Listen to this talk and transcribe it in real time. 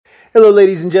Hello,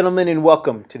 ladies and gentlemen, and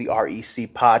welcome to the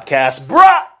REC Podcast,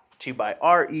 brought to you by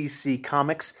REC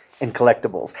Comics and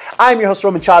Collectibles. I'm your host,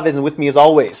 Roman Chavez, and with me, as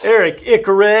always, Eric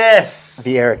Icarus.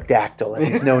 The Eric Dactyl, as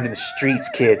he's known in the streets,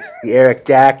 kids. The Eric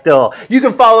Dactyl. You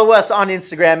can follow us on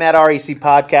Instagram at REC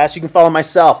Podcast. You can follow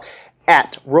myself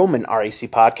at Roman REC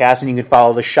Podcast, and you can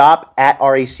follow the shop at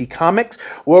REC Comics,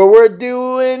 where we're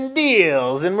doing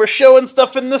deals and we're showing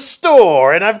stuff in the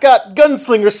store, and I've got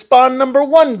Gunslinger Spawn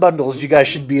 #1 bundles you guys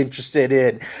should be interested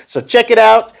in. So check it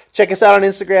out. Check us out on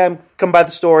Instagram. Come by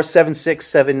the store,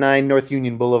 7679 North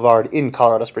Union Boulevard in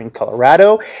Colorado Springs,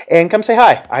 Colorado, and come say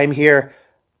hi. I'm here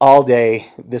all day.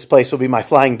 This place will be my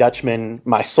Flying Dutchman.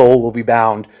 My soul will be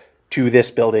bound to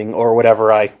this building or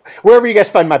wherever you guys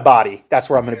find my body, that's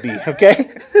where I'm going to be,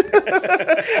 okay?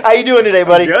 How you doing today,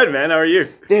 buddy? I'm good, man. How are you?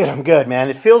 Dude, I'm good, man.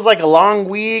 It feels like a long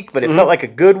week, but it felt like a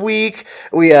good week.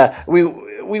 We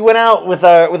went out with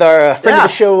our friend of the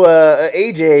show,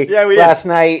 AJ, last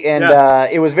night, and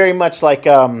it was very much like,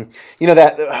 what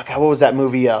was that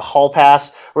movie, Hall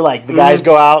Pass, where like the guys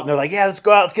go out and they're like, yeah, let's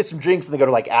go out, let's get some drinks, and they go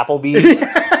to like Applebee's.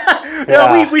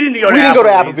 No, we didn't go to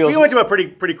Applebee's. We went to a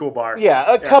pretty cool bar.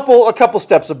 Yeah, a couple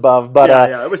steps above, but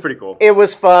it was pretty cool. It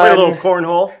was fun. Played a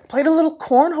little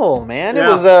cornhole, man. Yeah. It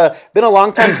was been a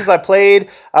long time since I played.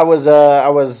 I've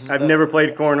never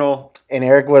played cornhole. And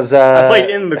Eric was. I played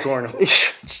in the cornhole.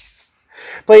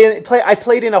 I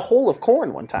played in a hole of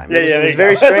corn one time. It was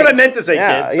very strange. That's what I meant to say,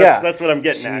 kids. That's what I'm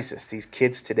getting at. Jesus, these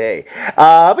kids today.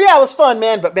 But yeah, it was fun,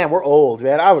 man. But man, we're old,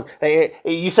 man.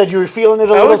 You said you were feeling it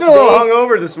a little today. I was a little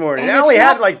hungover this morning. I only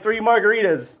had like 3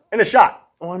 margaritas and a shot.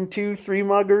 1, 2, 3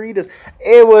 margaritas.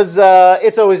 It was.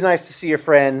 It's always nice to see your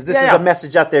friends. This is a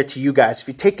message out there to you guys. If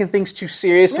you're taking things too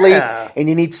seriously and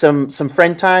you need some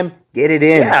friend time, get it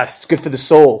in. Yes. It's good for the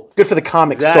soul. Good for the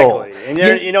comic soul. And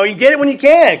you get it when you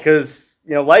can, because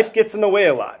life gets in the way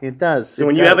a lot. It does. So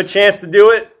when you have a chance to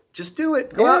do it, just do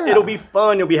it. Go out. It'll be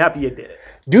fun. You'll be happy you did it.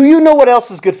 Do you know what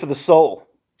else is good for the soul?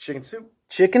 Chicken soup.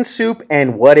 Chicken soup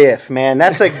and What If, man.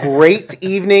 That's a great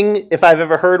evening if I've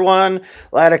ever heard one.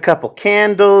 Light a couple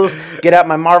candles, get out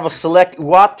my Marvel Select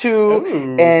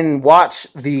Uatu, and watch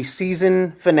the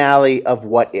season finale of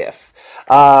What If.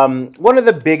 One of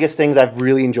the biggest things I've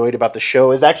really enjoyed about the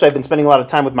show is actually I've been spending a lot of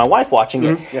time with my wife watching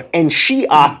it, and she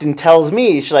often tells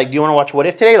me, she's like, do you want to watch What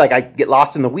If today? Like, I get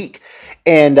lost in the week.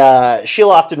 And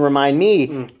she'll often remind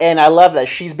me, and I love that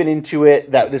she's been into it,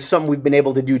 that this is something we've been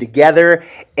able to do together,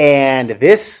 and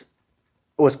this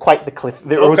was quite the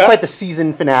it was quite the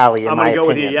season finale, in my opinion. I'm going to go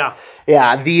with you, yeah.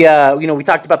 Yeah, we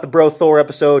talked about the Bro Thor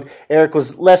episode. Eric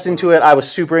was less into it. I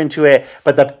was super into it.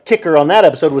 But the kicker on that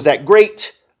episode was that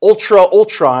great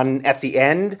Ultron at the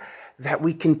end that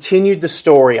we continued the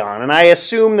story on. And I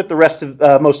assume that the rest of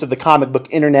most of the comic book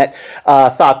internet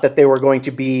thought that they were going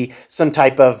to be some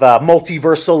type of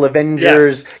multiversal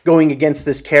Avengers going against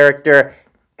this character.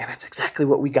 And that's exactly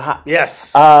what we got.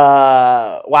 Yes.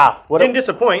 Wow. Didn't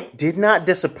disappoint. Did not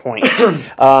disappoint.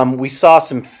 We saw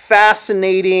some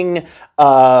fascinating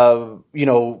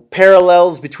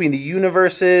parallels between the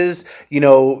universes.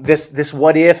 This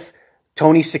What If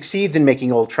Tony succeeds in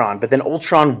making Ultron, but then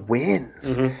Ultron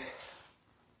wins.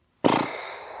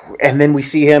 And then we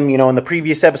see him, in the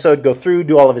previous episode, go through,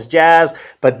 do all of his jazz.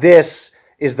 But this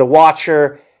is the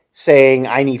Watcher saying,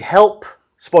 I need help.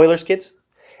 Spoilers, kids.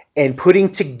 And putting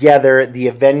together the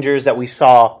Avengers that we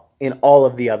saw in all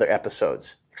of the other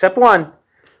episodes. Except one,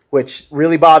 which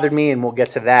really bothered me, and we'll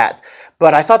get to that.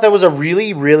 But I thought that was a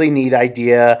really, really neat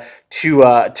idea to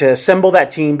assemble that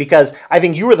team, because I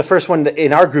think you were the first one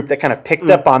in our group that kind of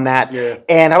picked up on that. Yeah.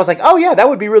 And I was like, oh, yeah, that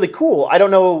would be really cool. I don't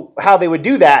know how they would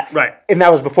do that. Right. And that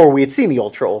was before we had seen the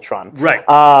Ultron. Right.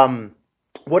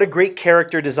 What a great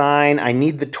character design. I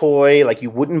need the toy like you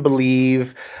wouldn't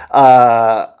believe.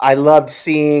 I loved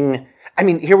seeing...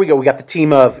 here we go. We got the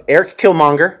team of Eric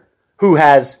Killmonger, who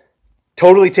has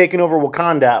totally taken over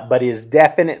Wakanda, but is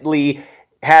definitely...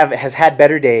 has had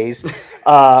better days.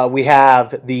 We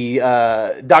have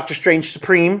the Doctor Strange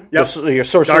Supreme, your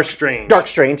sorcerer, Dark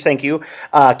Strange. Thank you,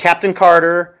 Captain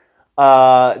Carter,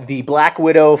 the Black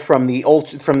Widow from the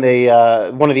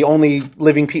one of the only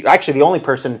living people, actually the only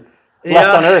person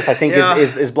left on Earth, I think,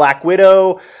 is Black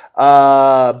Widow.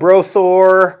 Bro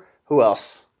Thor. Who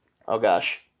else? Oh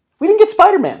gosh, we didn't get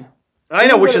Spider-Man. I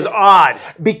know, which is odd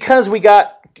because we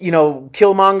got.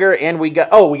 Killmonger, and we got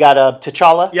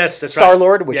T'Challa. Yes, that's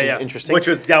Star-Lord, which is interesting.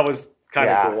 That was kind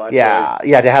of cool.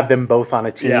 Actually. To have them both on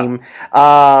a team.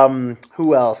 Yeah.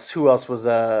 Who else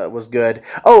was good?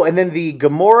 Oh, and then the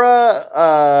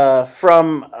Gamora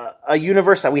from a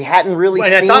universe that we hadn't really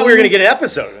seen. I thought we were going to get an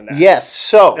episode in that. Yes,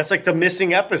 so that's like the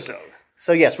missing episode.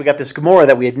 So yes, we got this Gamora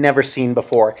that we had never seen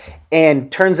before,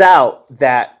 and turns out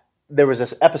that there was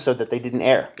this episode that they didn't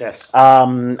air. Yes.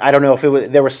 I don't know if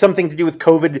there was something to do with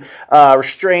COVID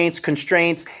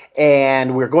constraints,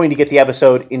 and we're going to get the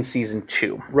episode in season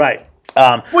 2. Right.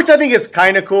 Which I think is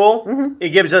kind of cool. Mm-hmm.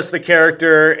 It gives us the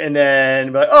character, and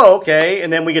then okay,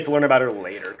 and then we get to learn about her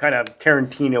later, kind of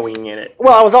Tarantino-ing in it.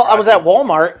 Well, I was at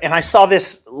Walmart and I saw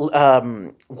this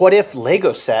What If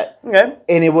Lego set, okay,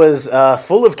 and it was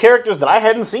full of characters that I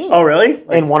hadn't seen. Oh, really?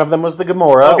 And one of them was the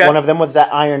Gamora. Okay. One of them was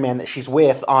that Iron Man that she's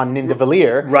with on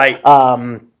Nidavellir. Right.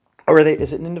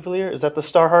 Is it Nidavellir? Is that the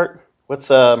Starheart? What's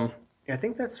I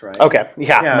think that's right. Okay,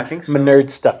 yeah, I think so. My nerd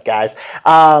stuff, guys.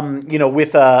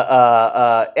 With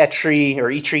Eitri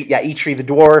the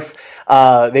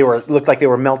dwarf. They looked like they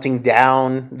were melting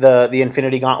down the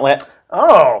Infinity Gauntlet.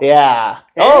 Oh, yeah.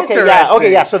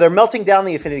 Okay, yeah. So they're melting down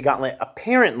the Infinity Gauntlet.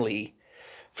 Apparently,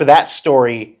 for that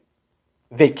story,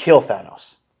 they kill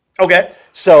Thanos. Okay.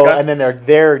 So and then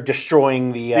they're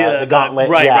destroying the gauntlet.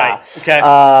 Right. Okay.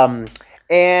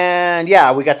 And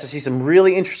yeah, we got to see some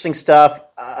really interesting stuff.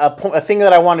 A thing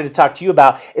that I wanted to talk to you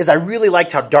about is I really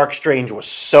liked how Dark Strange was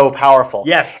so powerful.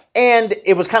 Yes. And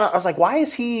it was I was like, why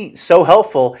is he so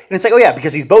helpful? And it's like, oh yeah,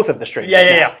 because he's both of the Stranges.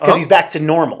 Yeah. Because he's back to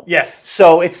normal. Yes.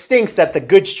 So it stinks that the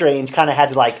good Strange kind of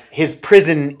had to his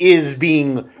prison is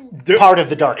being part of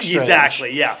the Dark Strange.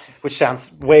 Exactly, yeah. Which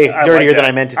sounds way dirtier than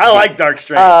I meant it to be. I like Dark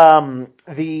Strange.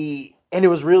 And it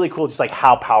was really cool just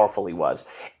how powerful he was.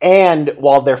 And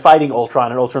while they're fighting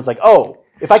Ultron, and Ultron's like, oh,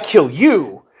 if I kill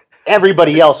you,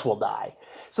 everybody else will die.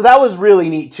 So that was really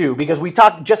neat too, because we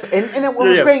talked and it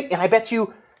was great. And I bet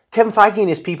you Kevin Feige and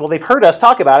his people, they've heard us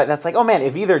talk about it. And that's like, oh man,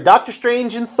 if either Doctor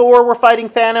Strange and Thor were fighting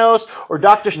Thanos or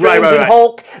Doctor Strange and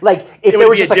Hulk, if there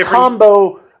was just a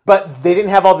combo. But they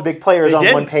didn't have all the big players on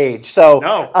one page. So,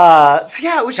 no.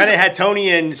 It was kind of had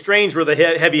Tony and Strange were the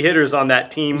heavy hitters on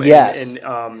that team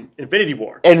in Infinity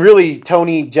War. And really,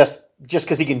 Tony, just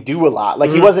because he can do a lot.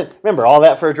 He wasn't, remember, all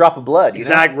that for a drop of blood.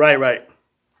 Exactly, right.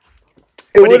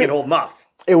 But he can hold muff.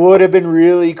 It would have been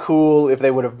really cool if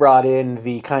they would have brought in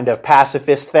the kind of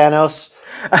pacifist Thanos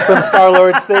from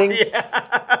Star-Lord's thing.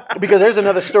 Yeah. Because there's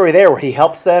another story there where he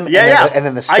helps them. And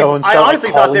then the stones start I honestly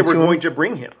thought they were going to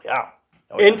bring him. Yeah.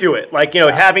 Into it,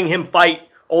 having him fight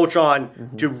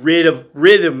Ultron to rid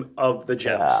him of the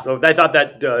gems. Yeah. So I thought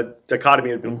that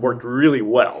dichotomy had worked really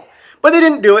well, but they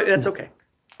didn't do it. And that's okay.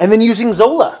 And then using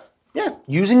Zola,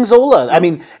 using Zola. I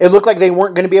mean, it looked like they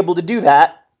weren't going to be able to do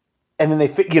that, and then they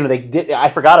did. I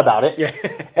forgot about it,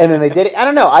 and then they did it. I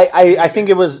don't know. I think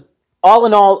it was all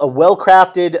in all a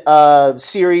well-crafted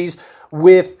series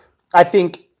with, I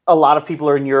think, a lot of people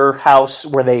are in your house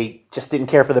where they just didn't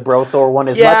care for the Bro Thor one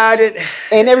as much. I didn't.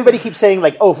 And everybody keeps saying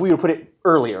if we would put it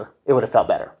earlier, it would have felt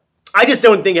better. I just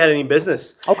don't think it had any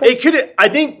business. Okay. It could. I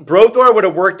think Bro Thor would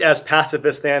have worked as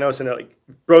pacifist Thanos, and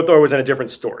Bro Thor was in a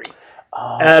different story.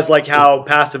 As how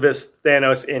pacifist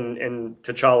Thanos in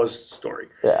T'Challa's story.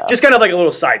 Yeah. Just kind of like a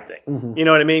little side thing. Mm-hmm. You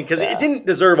know what I mean? Because it didn't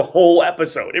deserve a whole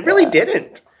episode. It really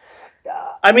didn't.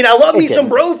 I mean, I love me some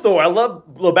Bro Thor. I love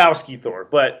Lebowski Thor,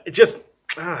 but it just...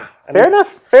 Fair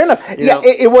enough.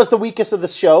 It was the weakest of the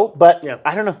show, but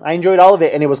I don't know. I enjoyed all of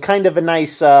it, and it was kind of a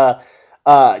nice. Now,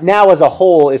 as a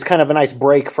whole, it's kind of a nice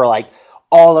break for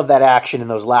all of that action in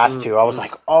those last two. I was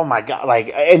like, oh my god!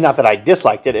 And not that I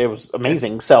disliked it; it was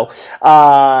amazing. So,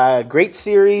 great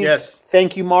series. Yes.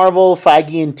 Thank you, Marvel,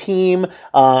 Feige, and team.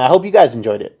 I hope you guys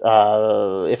enjoyed it.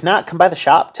 If not, come by the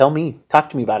shop. Talk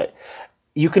to me about it.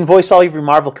 You can voice all of your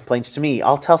Marvel complaints to me.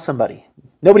 I'll tell somebody.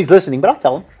 Nobody's listening, but I'll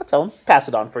tell them. Pass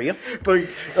it on for you.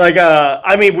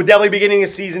 I mean, we're definitely beginning of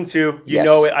season 2. You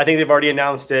know it. I think they've already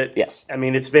announced it. Yes. I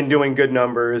mean, it's been doing good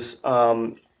numbers. I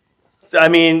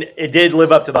mean, it did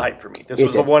live up to the hype for me. This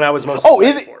was the one I was most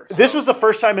excited for. This was the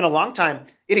first time in a long time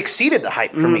it exceeded the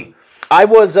hype for me. I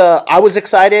was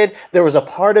excited. There was a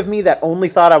part of me that only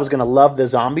thought I was going to love the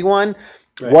zombie one.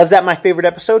 Right. Was that my favorite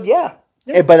episode? Yeah.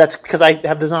 But that's because I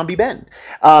have the zombie Ben.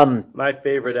 My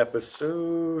favorite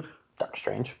episode... Doctor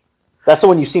Strange. That's the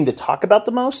one you seem to talk about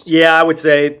the most? Yeah, I would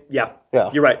say, yeah.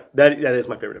 You're right. That is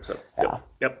my favorite episode.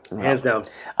 Yep. Hands down.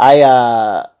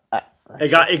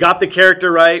 It got the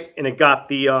character right, and it got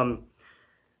it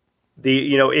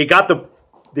got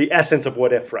the essence of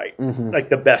What If right. Mm-hmm.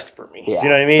 The best for me. Yeah. Do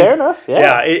you know what I mean? Fair enough.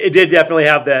 Yeah. It did definitely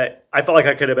have that. I felt like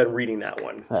I could have been reading that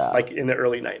one, in the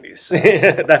early 90s.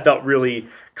 That felt really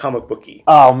comic booky.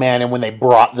 Oh man! And when they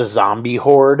brought the zombie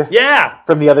horde,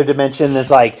 from the other dimension,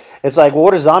 it's like, well,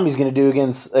 what are zombies going to do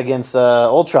against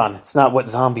Ultron? It's not what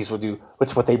zombies will do.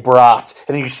 It's what they brought.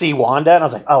 And then you see Wanda, and I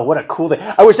was like, oh, what a cool thing!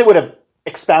 I wish they would have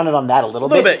expounded on that a little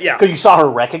bit, yeah. Because you saw her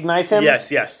recognize him.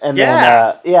 Yes. And then,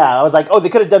 I was like, oh, they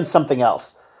could have done something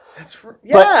else.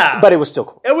 But it was still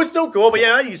cool. It was still cool, but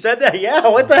you said that. Yeah,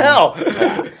 what the hell?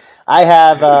 I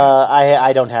have.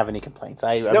 I don't have any complaints.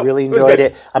 I really enjoyed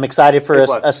it. I'm excited for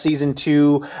a season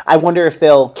 2. I wonder if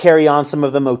they'll carry on some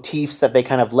of the motifs that they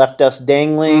kind of left us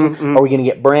dangling. Mm-hmm. Are we going to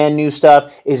get brand new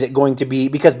stuff? Is it going to be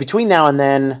because between now and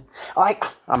then,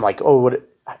 I'm like, oh, what?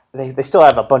 They still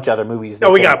have a bunch of other movies.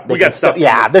 We got stuff.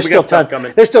 There's still tons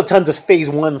coming. There's still tons of Phase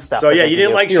 1 stuff. So you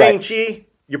didn't like Shang-Chi. Right.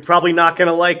 You're probably not going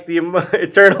to like the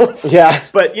Eternals. Yeah.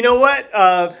 But you know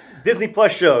what? Disney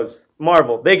Plus shows,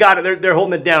 Marvel, they got it. They're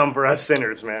holding it down for us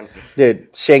sinners, man. Dude,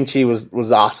 Shang-Chi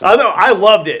was awesome. I know. I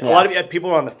loved it. Yeah. A lot of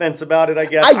people are on the fence about it, I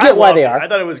guess. I get why they are. I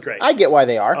thought it was great. I get why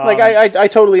they are. I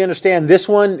totally understand. This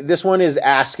one is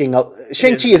asking.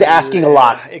 Shang-Chi is asking a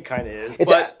lot. It kind of is.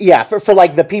 It's for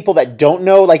like the people that don't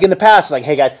know. Like in the past, it's like,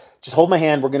 hey guys, just hold my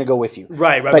hand. We're gonna go with you.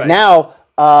 Right. But now.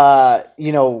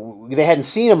 They hadn't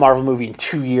seen a Marvel movie in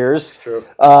 2 years. It's true.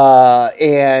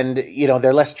 And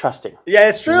they're less trusting. Yeah,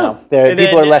 it's true.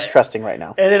 People are less trusting right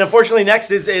now. And then unfortunately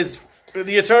next is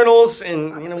the Eternals,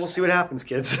 and we'll see what happens,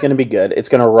 kids. It's gonna be good. It's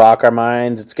gonna rock our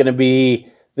minds. It's gonna be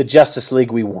the Justice League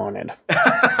we wanted.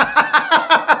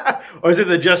 Or is it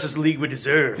the Justice League we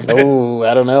deserved? Oh,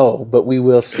 I don't know, but we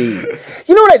will see.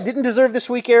 You know what I didn't deserve this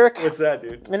week, Eric? What's that,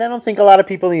 dude? And I don't think a lot of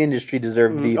people in the industry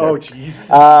deserved it either. Oh, jeez.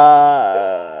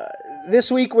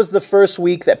 This week was the first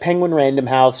week that Penguin Random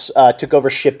House took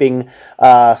over shipping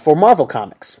for Marvel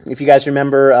Comics. If you guys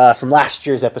remember from last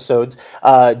year's episodes,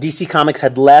 DC Comics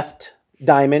had left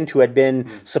Diamond, who had been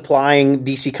supplying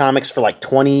DC Comics for like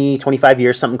 20, 25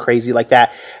 years, something crazy like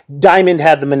that. Diamond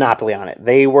had the monopoly on it.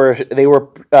 They were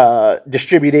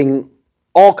distributing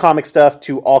all comic stuff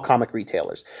to all comic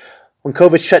retailers. When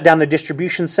COVID shut down their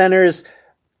distribution centers,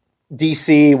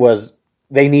 DC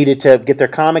they needed to get their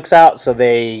comics out, so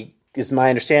they, is my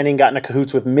understanding, got in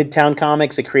cahoots with Midtown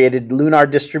Comics. It created Lunar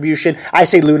Distribution. I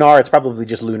say Lunar, it's probably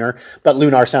just Lunar, but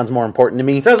Lunar sounds more important to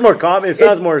me. It sounds more common. It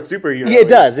sounds more superhero. Yeah, it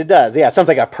does. Yeah, it sounds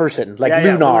like a person, like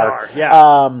Lunar.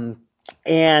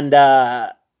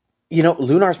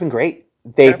 Lunar's been great.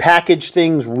 They package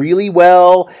things really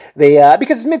well. They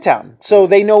because it's Midtown, so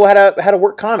they know how to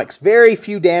work comics. Very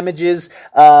few damages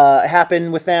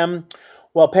happen with them.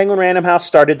 Well, Penguin Random House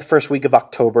started the first week of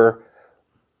October.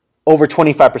 Over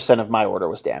 25% of my order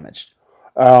was damaged.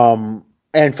 And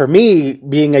for me,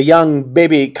 being a young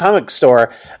baby comic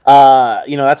store,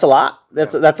 that's a lot.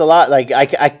 That's a lot. Like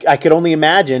I could only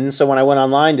imagine. So when I went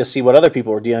online to see what other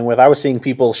people were dealing with, I was seeing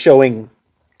people showing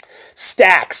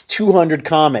stacks, 200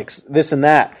 comics, this and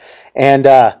that. And,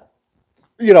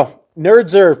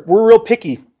 we're real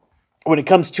picky when it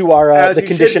comes to our the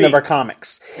condition of our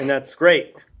comics. And that's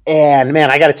great. And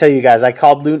man, I got to tell you guys, I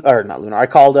called I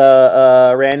called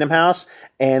Random House,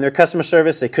 and their customer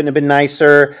service, they couldn't have been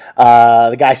nicer.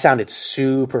 The guy sounded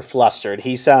super flustered.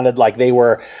 He sounded like they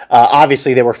were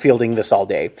obviously they were fielding this all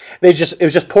day. It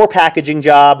was just poor packaging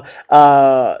job.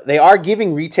 They are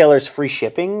giving retailers free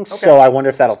shipping, so I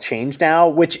wonder if that'll change now.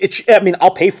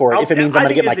 I'll pay for it if it means I'm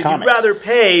going to get my comics. You'd rather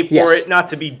pay for it not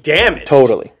to be damaged.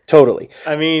 Totally.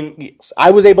 I mean,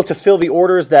 I was able to fill the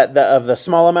orders of the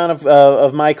small amount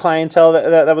of my clientele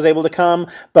that was able to come,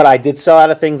 but I did sell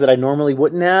out of things that I normally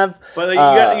wouldn't have. But you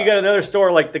got another store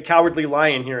like the Cowardly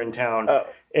Lion here in town,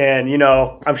 and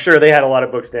I'm sure they had a lot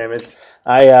of books damaged.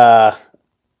 I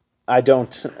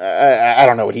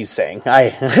don't know what he's saying.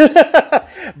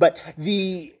 But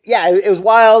it was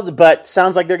wild, but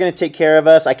sounds like they're going to take care of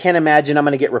us. I can't imagine I'm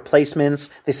going to get replacements.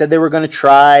 They said they were going to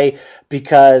try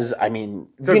because,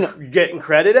 you're getting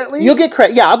credit at least? You'll get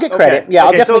credit. Yeah, I'll get credit. Okay. Yeah,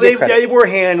 I'll definitely get credit. They were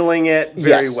handling it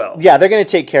very well. Yeah, they're going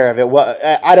to take care of it. Well,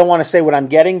 I don't want to say what I'm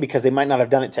getting because they might not have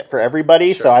done it for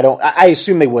everybody, so I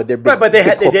assume they would. They're big, but they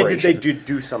did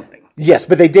do something. Yes,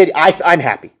 but they did. I'm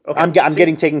happy. Okay. I'm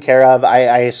getting taken care of.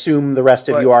 I assume the rest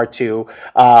of you are too.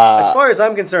 As far as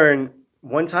I'm concerned,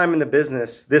 one time in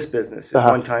this business is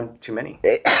one time too many.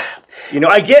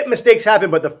 I get mistakes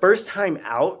happen, but the first time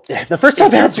out,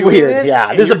 out's weird.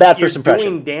 This is a bad first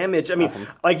impression. Doing damage. I mean,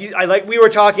 we were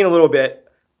talking a little bit.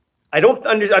 I don't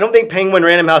think Penguin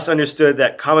Random House understood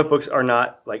that comic books are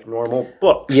not like normal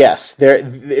books. Yes,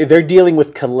 they're dealing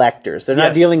with collectors. They're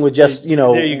not dealing with just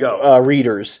there you go.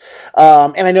 Readers.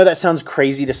 And I know that sounds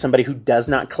crazy to somebody who does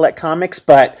not collect comics,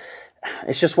 but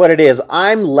it's just what it is.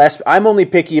 I'm only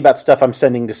picky about stuff I'm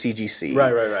sending to CGC.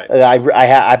 Right.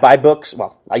 I buy books.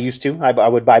 Well, I used to. I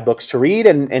would buy books to read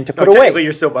and to put away. Technically,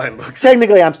 you're still buying books.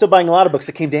 Technically, I'm still buying a lot of books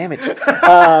that came damaged.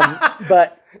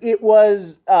 But it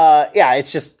was.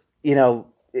 It's just.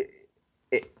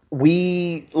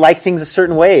 We like things a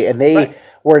certain way, and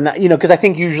we're not, because I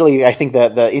think usually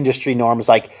the industry norm is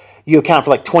like you account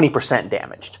for like 20%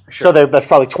 damaged. Sure. So that's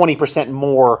probably 20%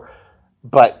 more,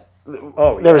 but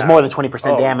there was more than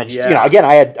 20% damaged. Yeah. Again,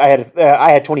 I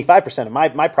had 25% of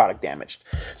my product damaged.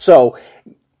 So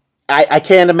I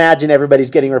can't imagine everybody's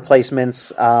getting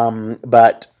replacements,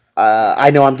 but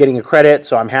I know I'm getting a credit,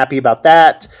 so I'm happy about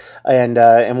that, and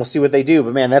we'll see what they do.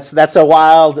 But man, that's a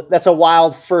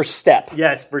wild first step.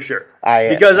 Yes, for sure.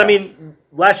 I mean,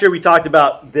 last year we talked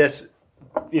about this,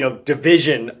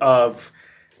 division of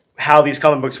how these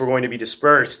comic books were going to be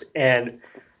dispersed, and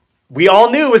we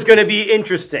all knew it was going to be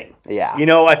interesting. Yeah.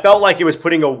 I felt like it was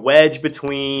putting a wedge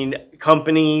between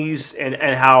companies and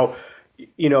how,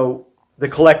 the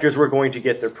collectors were going to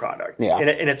get their product. Yeah.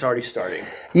 And it's already starting.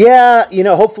 Yeah,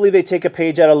 hopefully they take a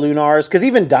page out of Lunar's, because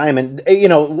even Diamond,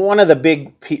 one of the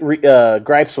big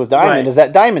gripes with Diamond is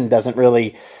that Diamond doesn't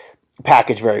really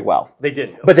package very well. They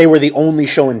didn't. But they were the only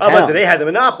show in town. They had the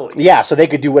monopoly. Yeah, so they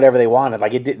could do whatever they wanted.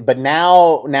 Like it did, but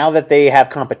now that they have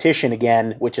competition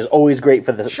again, which is always great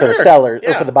for the sellers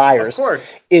or for the buyers, of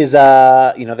course, is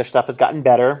their stuff has gotten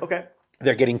better. Okay.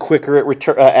 They're getting quicker at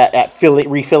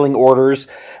refilling orders,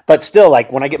 but still,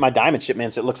 like when I get my Diamond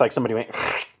shipments, it looks like somebody went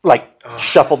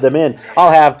shuffled them in.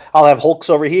 I'll have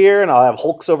Hulks over here and I'll have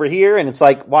Hulks over here, and it's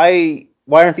like why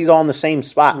aren't these all in the same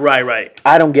spot? Right.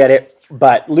 I don't get it.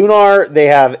 But Lunar, they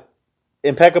have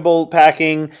impeccable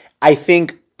packing. I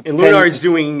think. And Lunar is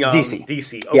doing DC.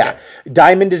 DC. Okay. Yeah.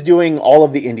 Diamond is doing all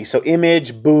of the indies. So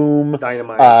Image, Boom,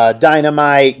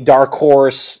 Dynamite, Dark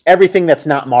Horse, everything that's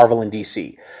not Marvel and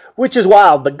DC. Which is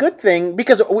wild, but good thing,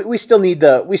 because we still need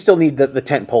the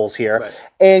tent poles here, right.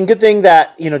 And good thing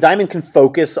that Diamond can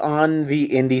focus on the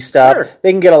indie stuff. Sure.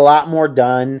 They can get a lot more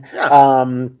done,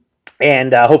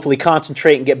 and hopefully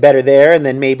concentrate and get better there. And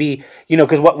then maybe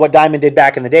because what Diamond did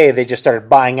back in the day, they just started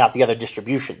buying out the other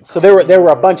distributions. So there were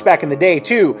a bunch back in the day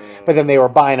too, but then they were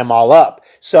buying them all up.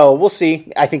 So we'll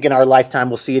see. I think in our lifetime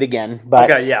we'll see it again. But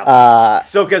okay, yeah.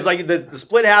 So because like the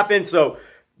split happened, so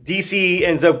DC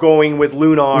ends up going with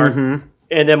Lunar,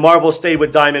 and then Marvel stayed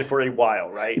with Diamond for a while,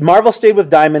 right? Marvel stayed with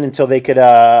Diamond until they could,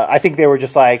 I think they were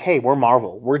just like, hey, we're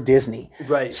Marvel, we're Disney.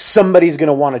 Right. Somebody's going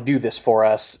to want to do this for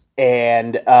us.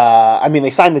 And, they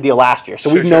signed the deal last year,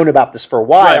 so we've known about this for a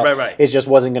while. Right. It just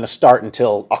wasn't going to start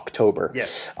until October.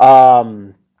 Yes.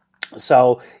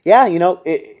 So, yeah,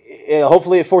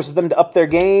 hopefully it forces them to up their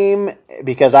game,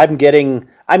 because I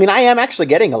am actually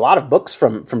getting a lot of books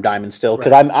from Diamond still,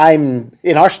 because I'm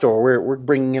in our store, we're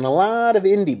bringing in a lot of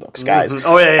indie books, guys. Mm-hmm.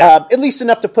 Oh, yeah. At least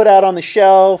enough to put out on the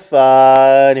shelf,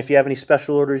 and if you have any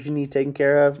special orders you need taken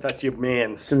care of, talk to your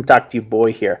man. Talk to your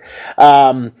boy here.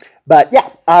 But yeah,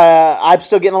 I'm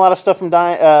still getting a lot of stuff from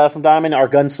Diamond. Our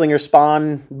Gunslinger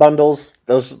Spawn bundles,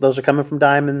 those are coming from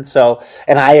Diamond. So,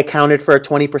 and I accounted for a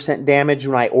 20% damage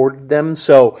when I ordered them.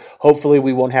 So hopefully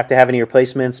we won't have to have any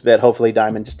replacements. But hopefully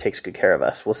Diamond just takes good care of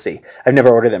us. We'll see. I've never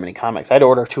ordered them any comics. I had to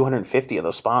order 250 of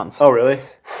those Spawns. Oh really?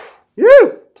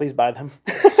 Woo! Please buy them.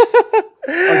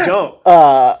 I don't.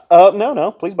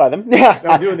 No. Please buy them. Yeah,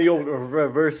 I'm doing the old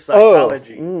reverse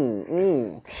psychology.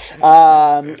 We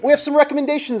have some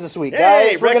recommendations this week,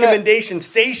 guys. Hey, recommendation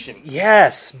station.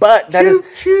 Yes, but that is.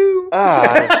 Choo.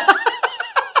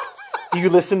 Do you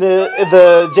listen to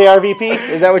the JRVP?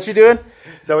 Is that what you're doing?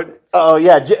 Oh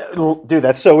yeah, dude,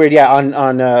 that's so weird. Yeah, on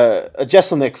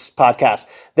Jesselnick's podcast,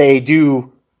 they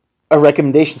do a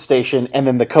recommendation station, and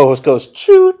then the co-host goes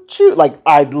choo choo.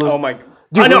 Oh my.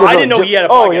 Dude, I didn't know he had a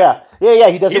podcast. Oh yeah.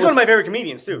 He does. He's one of my favorite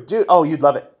comedians too. Dude, you'd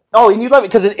love it. Oh, and you'd love it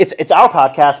because it's our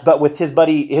podcast, but with his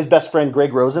best friend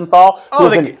Greg Rosenthal. Oh,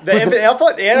 the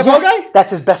NFL guy.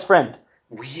 That's his best friend.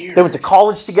 Weird. They went to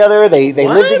college together. They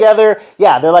lived together.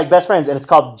 Yeah, they're like best friends, and it's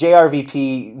called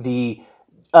JRVP, the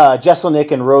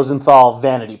Jesselnick and Rosenthal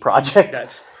Vanity Project.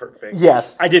 That's perfect.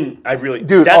 Yes,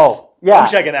 Dude. Yeah,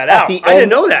 I'm checking that out. I didn't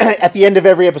know that. At the end of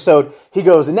every episode, he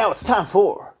goes, and now it's time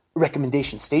for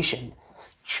recommendation station.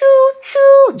 Choo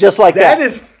choo, just like that. That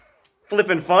is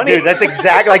flipping funny, dude. That's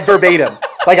exactly like verbatim.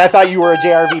 Like I thought you were a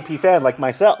JRVP fan, like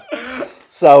myself.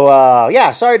 So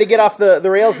sorry to get off the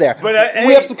rails there. But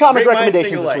we have some comic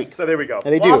recommendations this week. So there we go.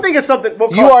 They do. I'll think of something.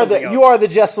 You are the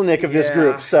Jesselnick of this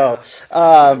group. So,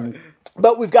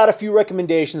 but we've got a few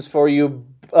recommendations for you.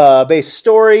 Based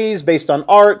stories, based on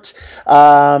art,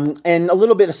 and a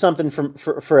little bit of something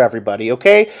for everybody,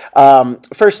 okay?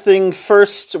 First thing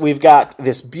first, we've got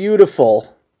this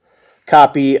beautiful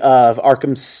copy of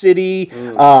Arkham City,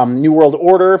 New World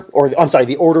Order,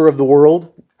 the Order of the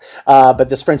World. But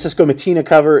this Francisco Mattina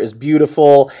cover is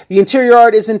beautiful. The interior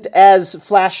art isn't as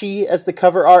flashy as the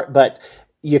cover art, but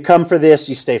you come for this,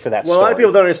 you stay for that story. A lot of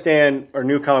people don't understand, or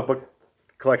new comic book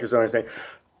collectors don't understand.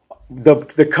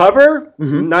 The cover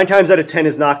 9 times out of 10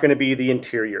 is not going to be the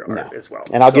interior art as well.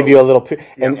 And I'll give you a little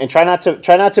and try not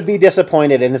to be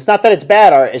disappointed. And it's not that it's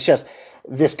bad art; it's just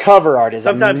this cover art is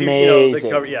amazing. The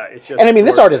cover, it's just. And I mean,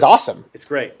 this art is awesome. It's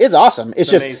great. It's awesome.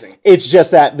 It's just amazing. It's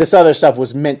just that this other stuff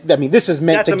was meant. I mean, this is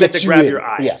meant to get you grab in. your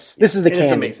eye. Yes, this is the candy.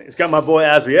 It's amazing. It's got my boy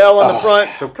Azrael on the front.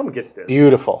 So come and get this.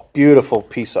 Beautiful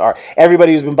piece of art.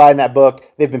 Everybody who's been buying that book,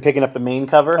 they've been picking up the main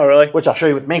cover. Oh, really? Which I'll show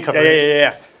you what the main cover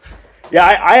is. Yeah,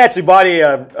 I actually bought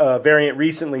a variant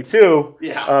recently too.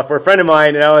 For a friend of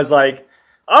mine, and I was like,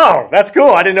 oh, that's cool.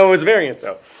 I didn't know it was a variant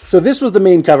though. So this was the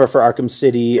main cover for Arkham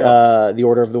City, The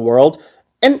Order of the World.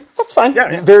 And that's fine.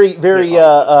 Yeah. Very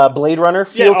Blade Runner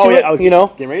feel to it,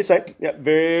 Getting ready to say. Yeah,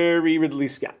 very Ridley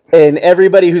Scott. And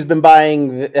everybody who's been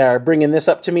bringing this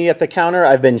up to me at the counter,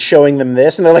 I've been showing them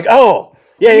this, and they're like, oh,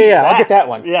 yeah, I'll get that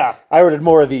one. Yeah. I ordered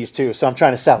more of these too, so I'm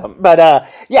trying to sell them. But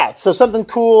so something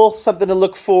cool, something to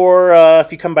look for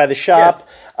if you come by the shop.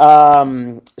 Yes.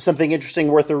 Something interesting,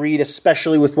 worth a read,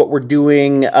 especially with what we're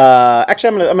doing.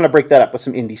 Actually, I'm gonna break that up with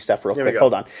some indie stuff real quick.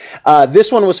 Hold on.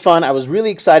 This one was fun. I was really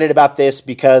excited about this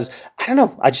because I don't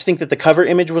know. I just think that the cover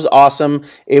image was awesome.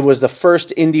 It was the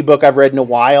first indie book I've read in a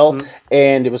while,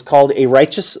 and it was called A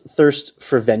Righteous Thirst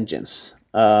for Vengeance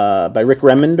by Rick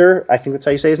Remender. I think that's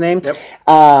how you say his name. Yep.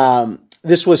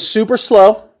 This was super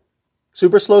slow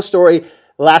story.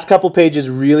 The last couple pages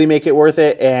really make it worth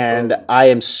it, and I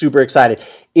am super excited.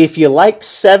 If you like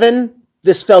Seven,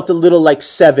 this felt a little like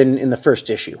Seven in the first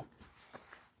issue.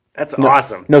 That's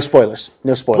awesome. No spoilers.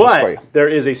 No spoilers for you. There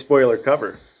is a spoiler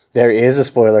cover. There is a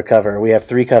spoiler cover. We have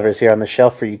 3 covers here on the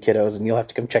shelf for you kiddos, and you'll have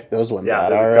to come check those ones out.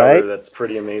 There's all a right? cover that's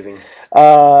pretty amazing.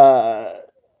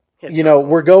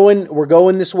 We're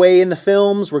going this way in the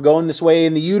films. We're going this way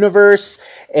in the universe,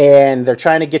 and they're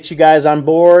trying to get you guys on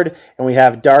board. And we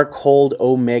have Darkhold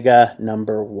Omega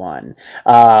 #1.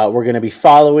 We're going to be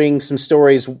following some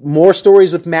stories, more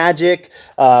stories with magic,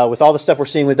 with all the stuff we're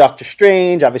seeing with Doctor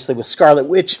Strange, obviously with Scarlet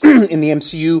Witch in the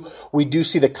MCU. We do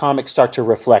see the comics start to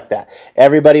reflect that.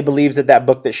 Everybody believes that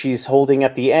book that she's holding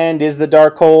at the end is the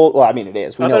Darkhold. Well, I mean, it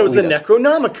is. I thought it was the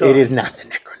Necronomicon. It is not the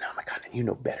Necronomicon. You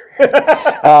know better.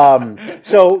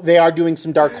 So they are doing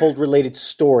some Darkhold related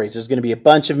stories. There's going to be a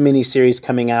bunch of miniseries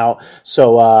coming out.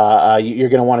 So you're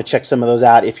going to want to check some of those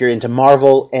out if you're into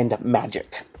Marvel and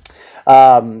magic.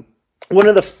 One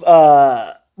of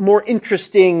the more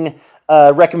interesting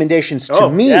recommendations to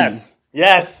me.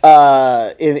 Yes.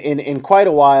 In quite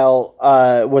a while,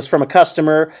 was from a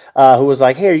customer who was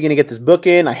like, hey, are you going to get this book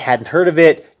in? I hadn't heard of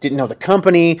it, didn't know the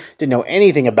company, didn't know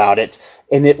anything about it.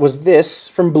 And it was this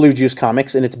from Blue Juice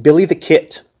Comics, and it's Billy the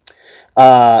Kit.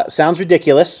 Sounds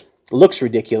ridiculous, looks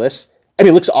ridiculous. I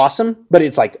mean, it looks awesome, but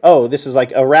it's like, oh, this is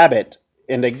like a rabbit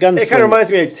and a gunslinger. It kind of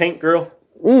reminds me of Tank Girl.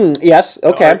 Yes,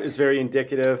 okay. It's very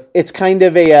indicative. It's kind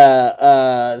of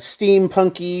a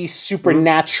steampunky,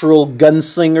 supernatural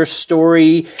gunslinger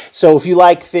story. So if you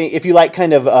like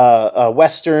kind of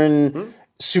Western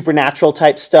supernatural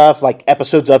type stuff, like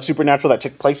episodes of Supernatural that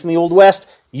took place in the Old West,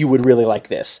 you would really like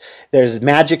this. There's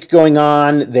magic going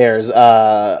on. There's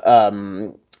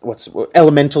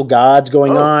elemental gods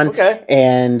going on. Okay.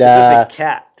 And this is a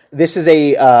cat. This is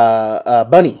a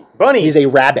bunny. He's a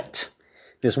rabbit.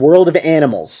 This world of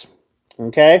animals.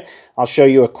 Okay? I'll show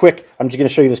you I'm just going to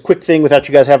show you this quick thing without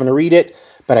you guys having to read it,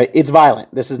 but it's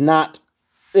violent. This is not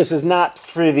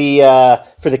for the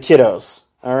kiddos,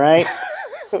 all right?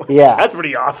 Yeah. That's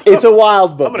pretty awesome. It's a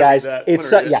wild book, guys.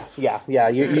 It's yeah.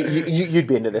 You'd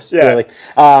be into this, really.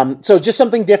 So just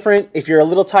something different. If you're a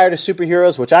little tired of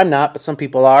superheroes, which I'm not, but some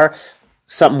people are,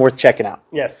 something worth checking out.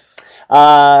 Yes.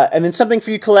 And then something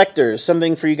for you collectors,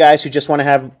 something for you guys who just want to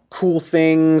have cool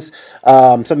things,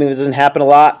 something that doesn't happen a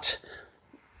lot.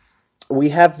 We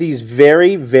have these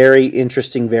very, very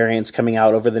interesting variants coming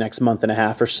out over the next month and a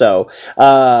half or so.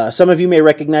 Some of you may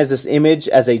recognize this image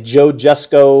as a Joe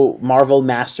Jusko Marvel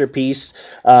masterpiece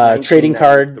trading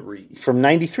card from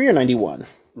 93 or 91?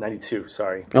 92,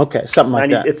 sorry. Okay, something like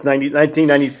that. It's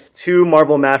 1992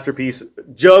 Marvel masterpiece,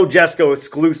 Joe Jusko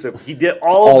exclusive. He did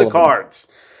all of the cards.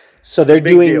 So they're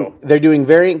doing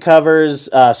variant covers,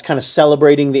 kind of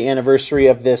celebrating the anniversary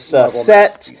of this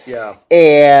set,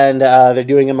 and they're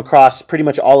doing them across pretty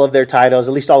much all of their titles,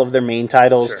 at least all of their main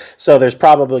titles. Sure. So there's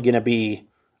probably going to be,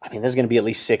 there's going to be at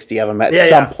least 60 of them at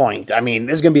some point.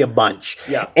 There's going to be a bunch.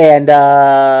 Yeah, and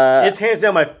it's hands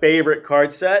down my favorite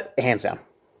card set. Hands down.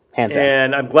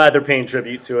 And I'm glad they're paying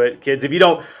tribute to it, kids. If you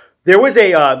don't, there was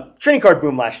a trading card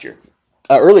boom last year.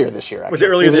 Earlier this year, actually. Was it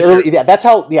earlier this year? Yeah,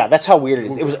 that's how weird it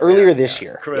is. It was earlier this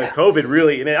year. COVID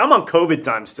really. I'm on COVID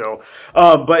time still.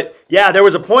 But yeah, there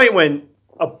was a point when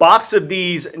a box of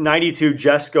these 92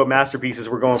 Jesco masterpieces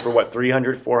were going for what,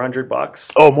 $300,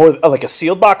 $400? Oh, more like a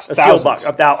sealed box? A sealed box.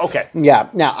 Okay. Yeah.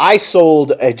 Now, I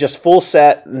sold a just full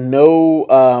set, no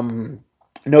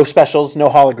specials, no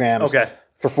holograms. Okay.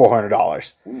 For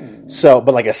 $400. So,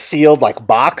 but like a sealed like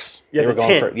box, Yeah, they were going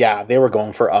tin. for they were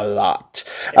going for a lot.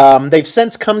 They've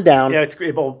since come down. Yeah, it's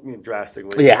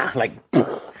drastically. Yeah, like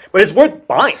but it's worth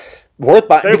buying. Worth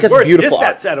buying because it's beautiful just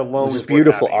art. that set alone It's is worth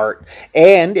beautiful having. art.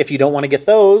 And if you don't want to get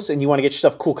those and you want to get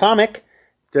yourself a cool comic,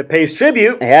 That pays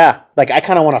tribute. yeah, like I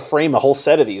kind of want to frame a whole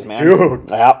set of these, man.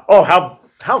 Dude. Yeah. Oh,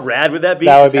 how rad would that be?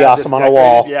 That would Just be have awesome this on a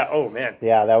wall. decorated- Yeah. Oh man.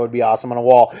 Yeah, that would be awesome on a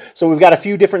wall. So we've got a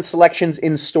few different selections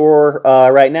in store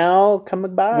right now. Come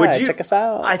by, check us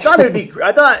out. I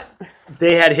thought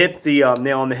they had hit the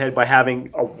nail on the head by having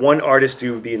one artist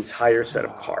do the entire set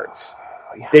of cards.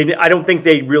 Yeah. I don't think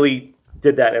they really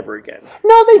did that ever again.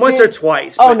 No, they Once did. or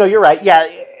twice. Oh but no, you're right. Yeah,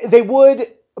 they would,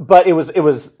 but it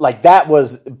was like that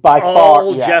was by far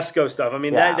all yes. Jesco stuff. I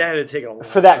mean, Yeah. that had taken a long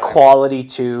For that time. quality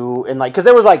too, and like because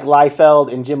there was like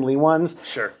Liefeld and Jim Lee ones,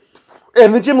 Sure.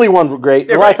 and the Jim Lee ones were great.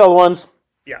 The right. Liefeld ones,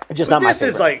 Yeah. Just But not my this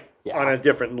is favorite. like Yeah. on a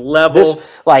different level. this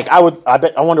like I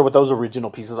wonder what those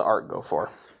original pieces of art go for.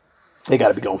 They got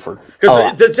to be going for a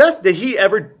lot. Because did he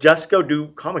ever Jesco do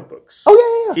comic books?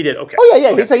 Oh yeah. He did. Okay. Oh yeah.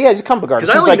 Okay. He's a comic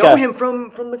artist. Because I He's only like know him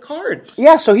from the cards.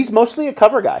 Yeah, so he's mostly a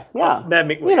cover guy. Yeah, That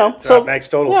makes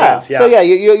total yeah. sense. Yeah. So yeah,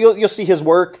 you'll see his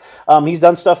work. He's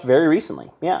done stuff very recently.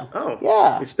 Yeah. Oh.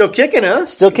 Yeah. It's still kicking, huh?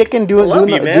 Still kicking, doing love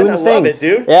the you, man. doing the I thing. love it,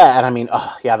 dude. Yeah, and I mean,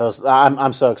 those.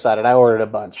 I'm so excited. I ordered a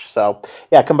bunch. So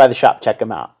yeah, come by the shop, check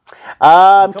them out.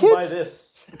 Kids, Buy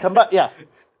this. come by. Yeah,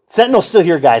 Sentinel's still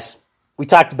here, guys. We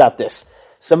talked about this.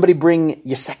 Somebody bring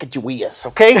your Sacagaweas,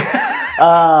 okay?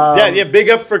 Yeah,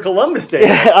 big up for Columbus Day.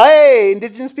 Hey,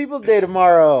 Indigenous Peoples Day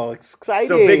tomorrow. It's exciting.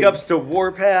 So big ups to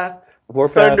Warpath,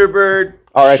 Warpath, Thunderbird,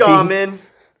 R.I.P. Shaman,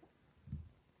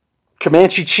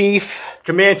 Comanche Chief.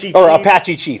 Comanche Or Chief.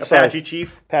 Apache Chief. Apache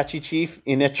Chief. Apache Chief,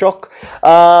 Inechok.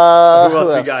 Who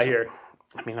else we got here?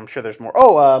 I mean, I'm sure there's more.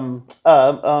 Oh,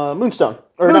 Moonstone.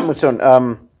 Or not Moonstone.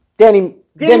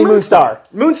 Danny Moonstar.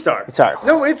 Moonstar. Sorry.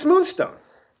 No, it's Moonstone.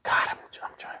 God, I'm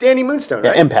trying. Danny Moonstone,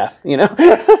 right? Empath, you know?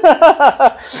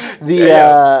 Big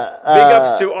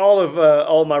ups to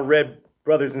all my red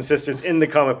brothers and sisters in the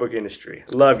comic book industry.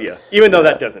 Love you. Even though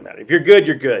that doesn't matter. If you're good,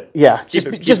 you're good. Yeah,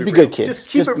 Keep just it be real. good, kids. Just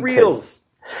keep it be real. kids.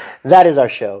 That is our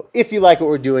show. If you like what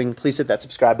we're doing, please hit that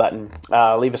subscribe button.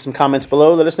 Leave us some comments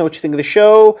below. Let us know what you think of the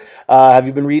show. Have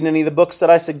you been reading any of the books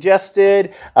that I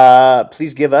suggested?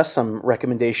 Please give us some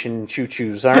recommendation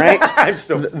choo-choos, all right? I'm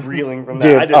still reeling from that.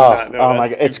 Dude, I did not know oh that. my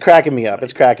God. It's cracking me up.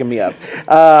 It's cracking me up.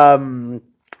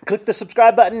 Click the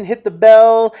subscribe button. Hit the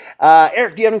bell.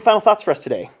 Eric, do you have any final thoughts for us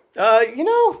today?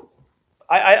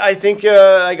 I think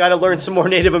I got to learn some more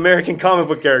Native American comic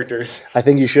book characters. I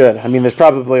think you should. I mean, there's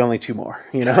probably only 2 more,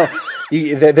 you know?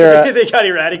 They're They got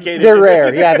eradicated. they're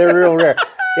rare. Yeah, they're real rare.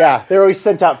 Yeah, they're always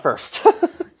sent out first.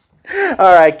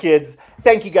 All right, kids.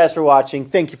 Thank you guys for watching.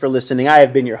 Thank you for listening. I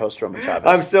have been your host, Roman Chavez.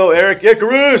 I'm still Eric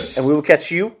Icarus. And we will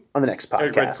catch you on the next podcast.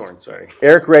 Eric Redcorn, sorry.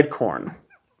 Eric Redcorn.